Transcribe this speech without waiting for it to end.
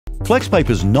Flexpipe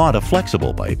is not a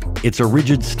flexible pipe, it's a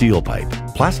rigid steel pipe,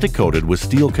 plastic coated with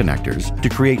steel connectors to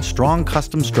create strong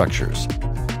custom structures,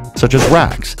 such as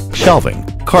racks, shelving,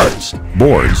 carts,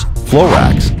 boards, flow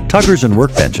racks, tuggers and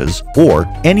workbenches, or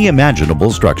any imaginable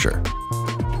structure.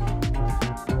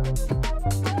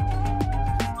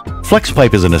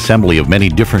 Flexpipe is an assembly of many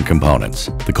different components: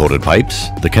 the coated pipes,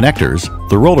 the connectors,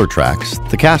 the roller tracks,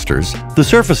 the casters, the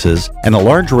surfaces, and a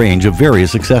large range of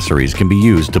various accessories can be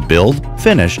used to build,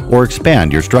 finish, or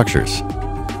expand your structures.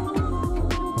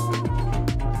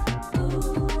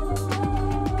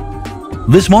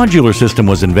 This modular system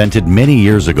was invented many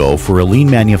years ago for a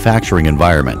lean manufacturing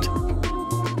environment.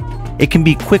 It can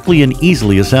be quickly and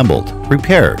easily assembled,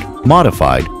 repaired,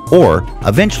 modified, or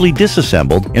eventually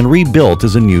disassembled and rebuilt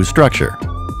as a new structure.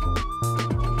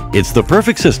 It's the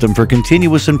perfect system for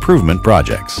continuous improvement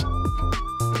projects.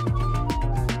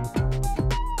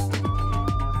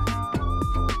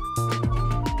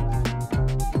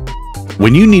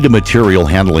 When you need a material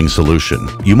handling solution,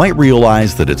 you might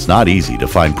realize that it's not easy to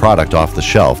find product off the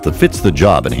shelf that fits the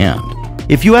job at hand.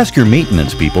 If you ask your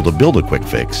maintenance people to build a quick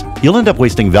fix, you'll end up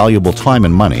wasting valuable time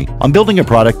and money on building a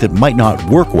product that might not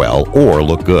work well or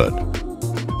look good.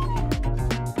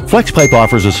 Flexpipe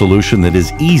offers a solution that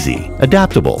is easy,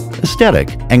 adaptable,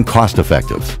 aesthetic, and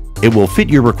cost-effective. It will fit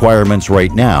your requirements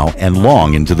right now and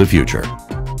long into the future.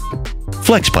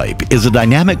 Flexpipe is a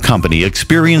dynamic company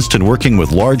experienced in working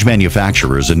with large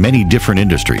manufacturers in many different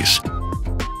industries,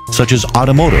 such as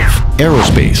automotive,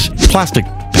 aerospace, plastic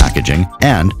packaging,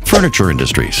 and furniture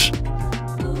industries.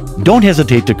 Don't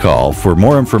hesitate to call for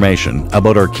more information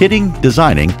about our kitting,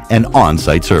 designing, and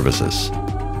on-site services.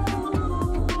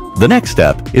 The next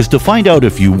step is to find out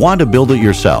if you want to build it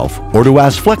yourself or to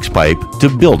ask Flexpipe to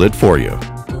build it for you.